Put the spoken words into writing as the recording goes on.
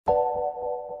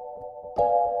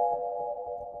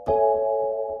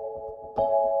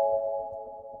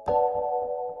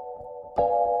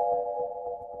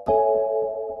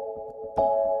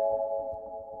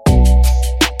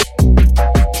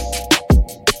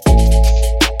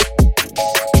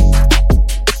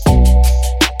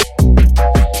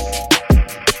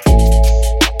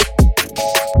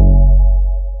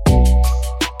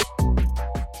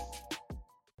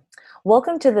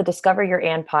Welcome to the Discover Your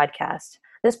And podcast.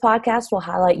 This podcast will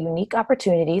highlight unique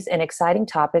opportunities and exciting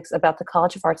topics about the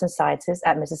College of Arts and Sciences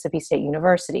at Mississippi State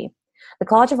University. The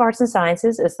College of Arts and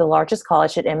Sciences is the largest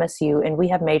college at MSU, and we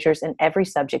have majors in every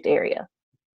subject area.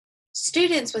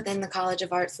 Students within the College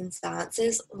of Arts and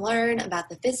Sciences learn about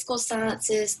the physical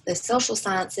sciences, the social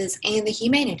sciences, and the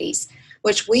humanities,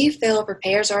 which we feel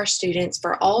prepares our students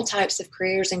for all types of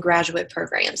careers and graduate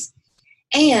programs.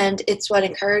 And it's what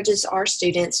encourages our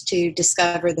students to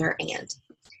discover their and.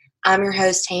 I'm your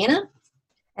host, Hannah.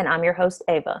 And I'm your host,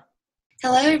 Ava.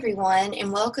 Hello, everyone,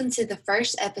 and welcome to the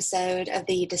first episode of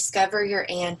the Discover Your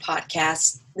And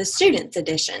podcast, the Students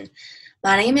Edition.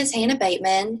 My name is Hannah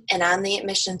Bateman, and I'm the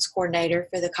admissions coordinator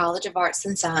for the College of Arts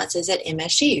and Sciences at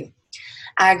MSU.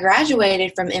 I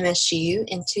graduated from MSU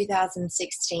in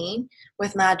 2016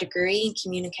 with my degree in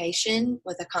communication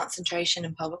with a concentration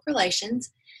in public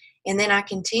relations. And then I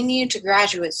continued to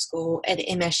graduate school at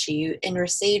MSU and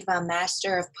received my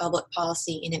Master of Public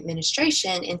Policy and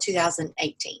Administration in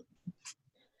 2018.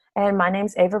 And my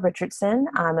name's Ava Richardson.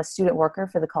 I'm a student worker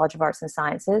for the College of Arts and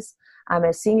Sciences. I'm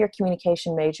a senior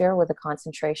communication major with a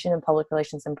concentration in public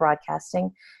relations and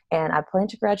broadcasting, and I plan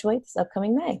to graduate this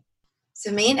upcoming May. So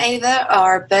me and Ava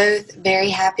are both very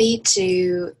happy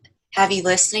to have you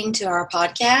listening to our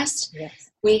podcast. Yes.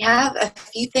 We have a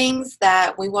few things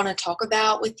that we want to talk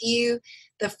about with you.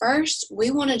 The first, we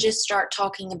want to just start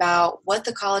talking about what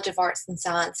the College of Arts and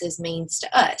Sciences means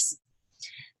to us.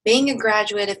 Being a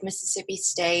graduate of Mississippi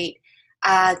State,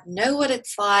 I know what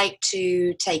it's like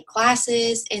to take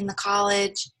classes in the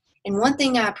college. And one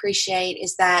thing I appreciate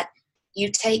is that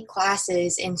you take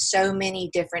classes in so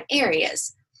many different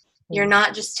areas. You're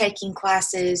not just taking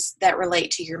classes that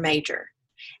relate to your major.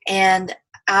 And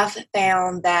I've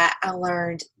found that I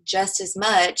learned just as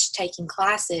much taking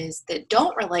classes that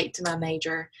don't relate to my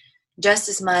major, just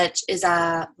as much as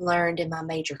I learned in my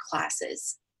major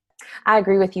classes. I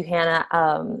agree with you, Hannah.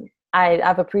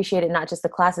 I've appreciated not just the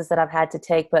classes that I've had to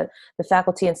take, but the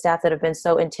faculty and staff that have been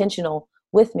so intentional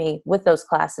with me with those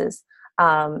classes.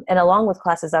 And along with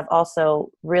classes, I've also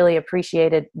really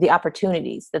appreciated the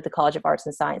opportunities that the College of Arts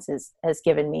and Sciences has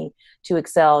given me to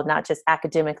excel, not just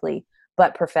academically,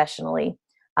 but professionally.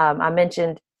 I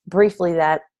mentioned briefly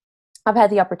that I've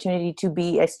had the opportunity to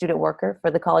be a student worker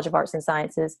for the College of Arts and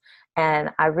Sciences,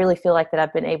 and I really feel like that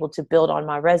I've been able to build on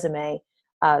my resume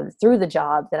through the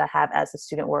job that I have as a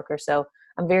student worker. So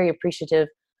I'm very appreciative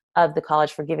of the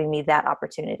college for giving me that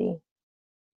opportunity.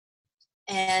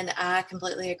 And I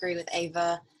completely agree with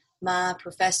Ava. My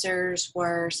professors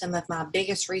were some of my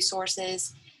biggest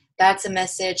resources. That's a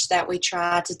message that we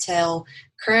try to tell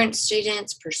current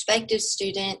students, prospective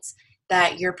students,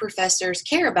 that your professors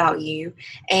care about you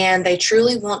and they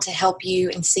truly want to help you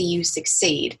and see you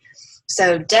succeed.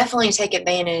 So definitely take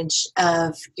advantage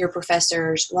of your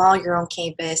professors while you're on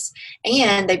campus,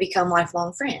 and they become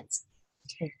lifelong friends.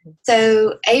 Mm-hmm.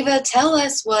 So Ava, tell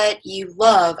us what you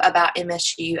love about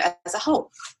MSU as a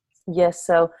whole. Yes,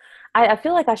 so I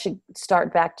feel like I should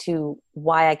start back to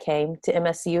why I came to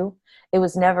MSU. It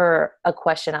was never a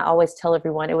question. I always tell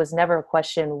everyone it was never a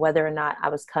question whether or not I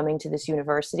was coming to this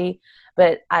university,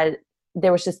 but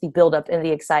there was just the buildup and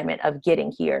the excitement of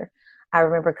getting here. I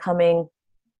remember coming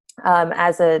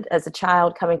as a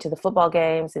child, coming to the football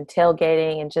games and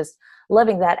tailgating and just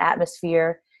loving that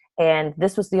atmosphere. And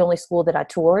this was the only school that I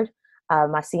toured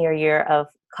my senior year of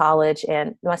college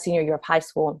and my senior year of high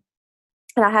school.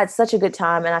 And I had such a good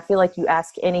time. And I feel like you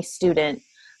ask any student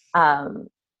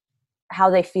how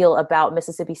they feel about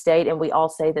Mississippi State, and we all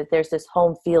say that there's this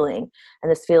home feeling and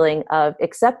this feeling of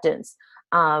acceptance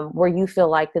where you feel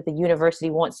like that the university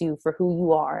wants you for who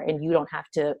you are, and you don't have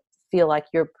to feel like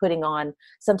you're putting on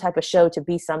some type of show to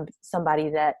be somebody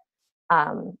that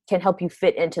can help you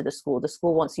fit into the school. The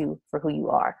school wants you for who you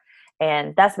are.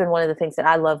 And that's been one of the things that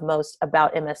I love most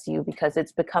about MSU, because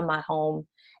it's become my home.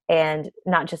 And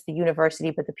not just the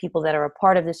university, but the people that are a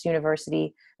part of this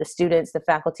university, the students, the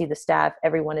faculty, the staff,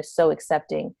 everyone is so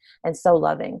accepting and so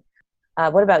loving.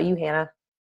 What about you, Hannah?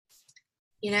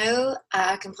 You know,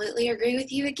 I completely agree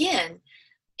with you again.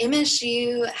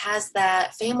 MSU has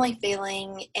that family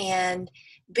feeling, and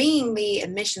being the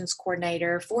admissions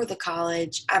coordinator for the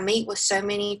college, I meet with so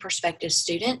many prospective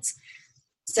students.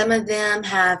 Some of them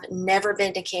have never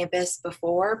been to campus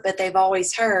before, but they've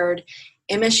always heard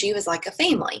MSU is like a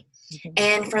family. Mm-hmm.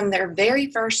 And from their very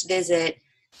first visit,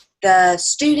 the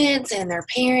students and their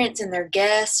parents and their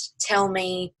guests tell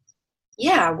me,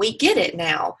 yeah, we get it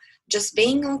now. Just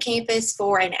being on campus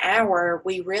for an hour,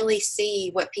 we really see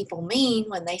what people mean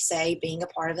when they say being a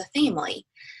part of a family.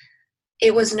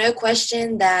 It was no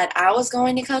question that I was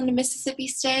going to come to Mississippi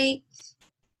State.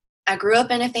 I grew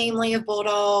up in a family of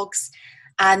Bulldogs.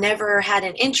 I never had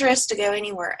an interest to go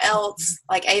anywhere else.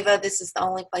 Like Ava, this is the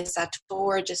only place I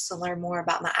toured just to learn more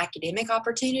about my academic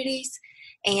opportunities.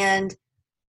 And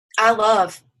I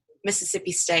love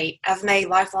Mississippi State. I've made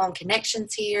lifelong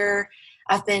connections here.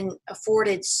 I've been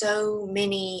afforded so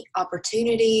many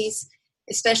opportunities,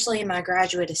 especially in my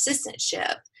graduate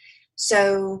assistantship.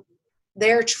 So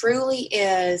there truly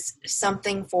is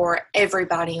something for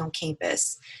everybody on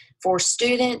campus. For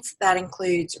students, that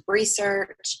includes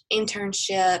research,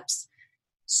 internships,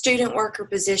 student worker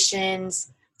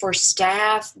positions. For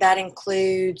staff, that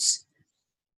includes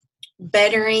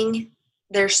bettering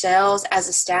themselves as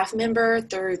a staff member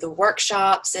through the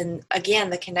workshops and,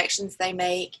 again, the connections they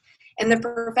make. And the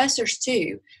professors,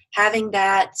 too, having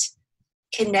that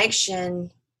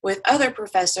connection with other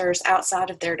professors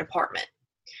outside of their department.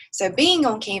 So being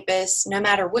on campus, no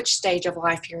matter which stage of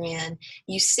life you're in,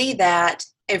 you see that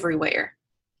everywhere.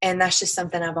 And that's just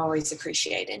something I've always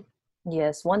appreciated.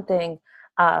 Yes, one thing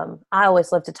I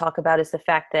always love to talk about is the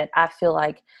fact that I feel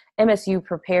like MSU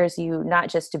prepares you not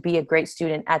just to be a great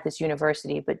student at this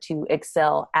university, but to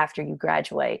excel after you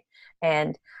graduate.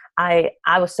 And I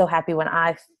was so happy when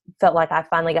I felt like I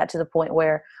finally got to the point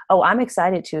where, oh, I'm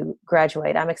excited to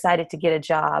graduate. I'm excited to get a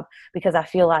job because I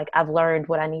feel like I've learned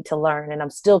what I need to learn, and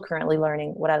I'm still currently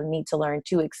learning what I need to learn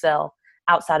to excel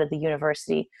outside of the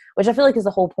university, which I feel like is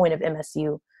the whole point of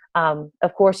MSU.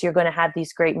 Of course, you're going to have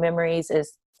these great memories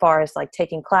as far as like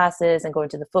taking classes and going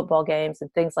to the football games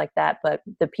and things like that. But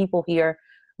the people here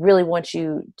really want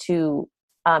you to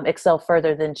excel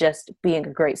further than just being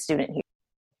a great student here.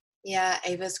 Yeah,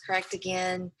 Ava's correct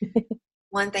again.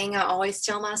 One thing I always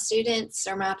tell my students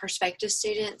or my prospective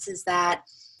students is that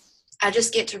I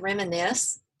just get to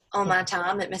reminisce on my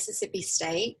time at Mississippi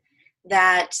State,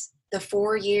 that the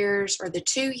 4 years or the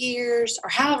 2 years or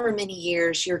however many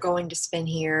years you're going to spend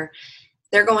here,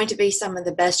 they're going to be some of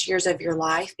the best years of your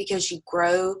life because you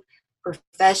grow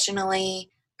professionally,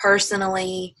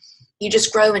 personally. You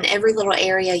just grow in every little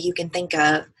area you can think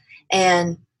of.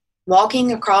 And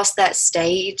walking across that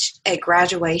stage at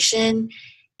graduation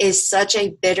is such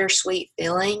a bittersweet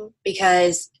feeling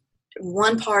because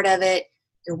one part of it,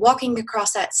 you're walking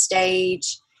across that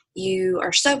stage, you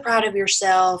are so proud of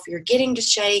yourself, you're getting to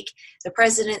shake the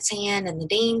president's hand and the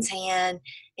dean's hand,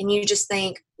 and you just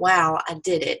think, wow, I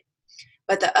did it.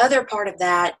 But the other part of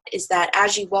that is that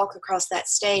as you walk across that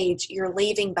stage, you're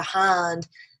leaving behind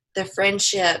the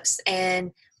friendships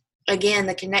and, again,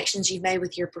 the connections you've made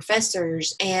with your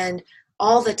professors and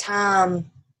all the time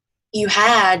you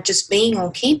had just being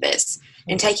on campus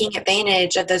and taking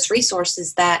advantage of those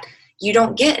resources that you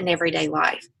don't get in everyday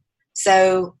life.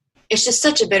 So it's just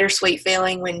such a bittersweet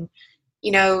feeling when,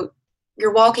 you know,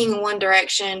 you're walking in one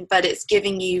direction, but it's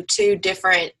giving you two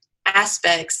different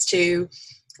aspects to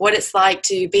what it's like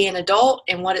to be an adult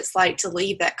and what it's like to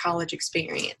leave that college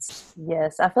experience.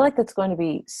 Yes, I feel like that's going to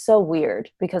be so weird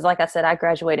because, like I said, I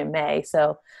graduate in May.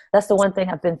 So that's the one thing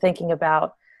I've been thinking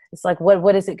about. It's like,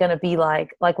 what is it going to be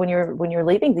like when you're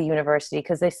leaving the university?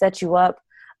 Because they set you up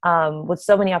with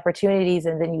so many opportunities,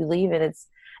 and then you leave it.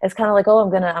 It's kind of like, oh,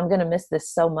 I'm gonna miss this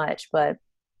so much. But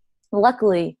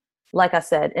luckily, like I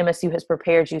said, MSU has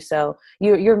prepared you, so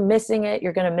you're missing it.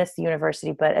 You're gonna miss the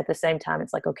university, but at the same time,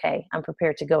 it's like, okay, I'm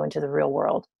prepared to go into the real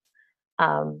world.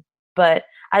 But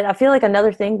I feel like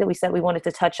another thing that we said we wanted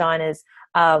to touch on is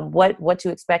what to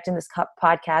expect in this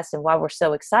podcast and why we're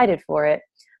so excited for it.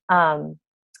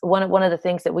 One of the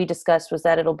things that we discussed was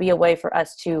that it'll be a way for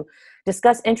us to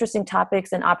discuss interesting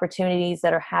topics and opportunities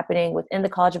that are happening within the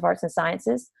College of Arts and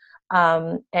Sciences,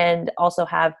 and also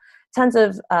have tons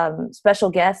of special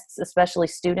guests, especially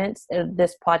students.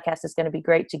 This podcast is going to be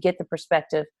great to get the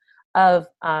perspective of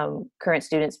current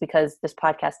students because this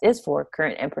podcast is for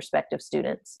current and prospective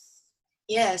students.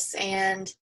 Yes,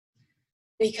 and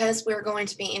because we're going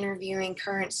to be interviewing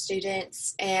current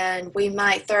students and we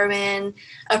might throw in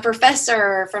a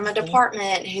professor from a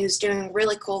department who's doing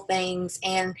really cool things,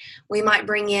 and we might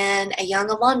bring in a young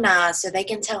alumni so they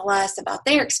can tell us about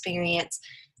their experience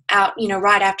out,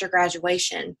 right after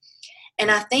graduation. And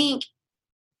I think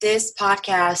this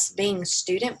podcast being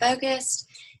student focused,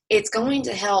 it's going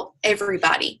to help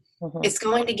everybody. Mm-hmm. It's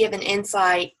going to give an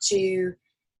insight to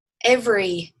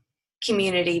every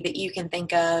community that you can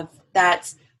think of.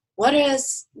 That's what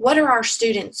are our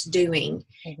students doing,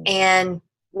 mm-hmm. and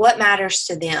what matters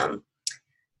to them.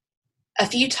 A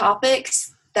few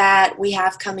topics that we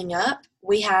have coming up.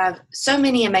 We have so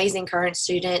many amazing current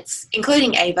students,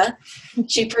 including Ava.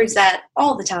 She proves that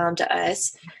all the time to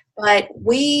us. But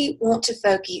we want to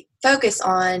focus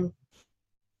on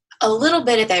a little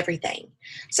bit of everything.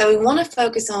 So we want to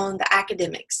focus on the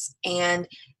academics and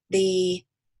the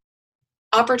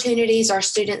opportunities our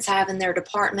students have in their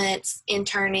departments,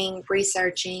 interning,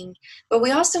 researching, but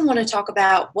we also want to talk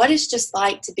about what it's just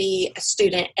like to be a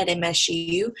student at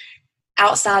MSU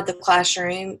outside the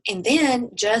classroom and then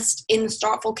just in the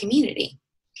Starkville community.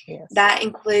 Yes. That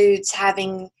includes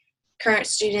having current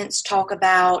students talk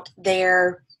about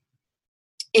their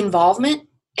involvement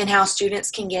and how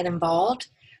students can get involved.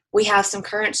 We have some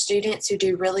current students who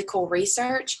do really cool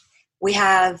research. We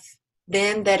have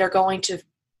them that are going to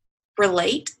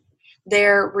relate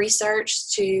their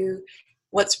research to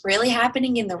what's really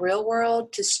happening in the real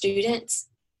world to students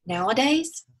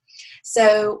nowadays.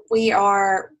 So we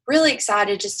are really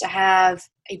excited just to have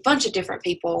a bunch of different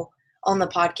people on the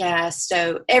podcast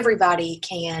so everybody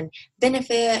can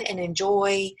benefit and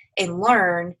enjoy and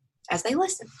learn as they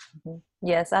listen.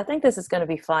 Yes, I think this is going to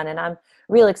be fun, and I'm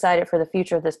really excited for the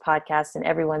future of this podcast and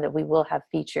everyone that we will have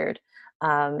featured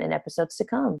in episodes to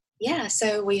come. Yeah,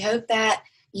 so we hope that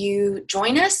you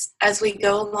join us as we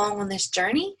go along on this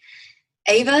journey.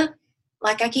 Ava,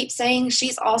 like I keep saying,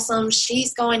 she's awesome.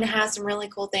 She's going to have some really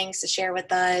cool things to share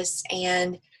with us,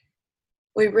 and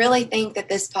we really think that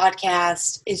this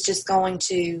podcast is just going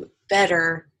to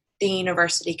better the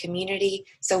university community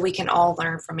so we can all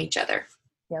learn from each other.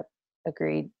 Yep,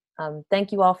 agreed.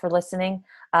 Thank you all for listening.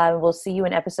 We'll see you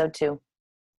in episode 2.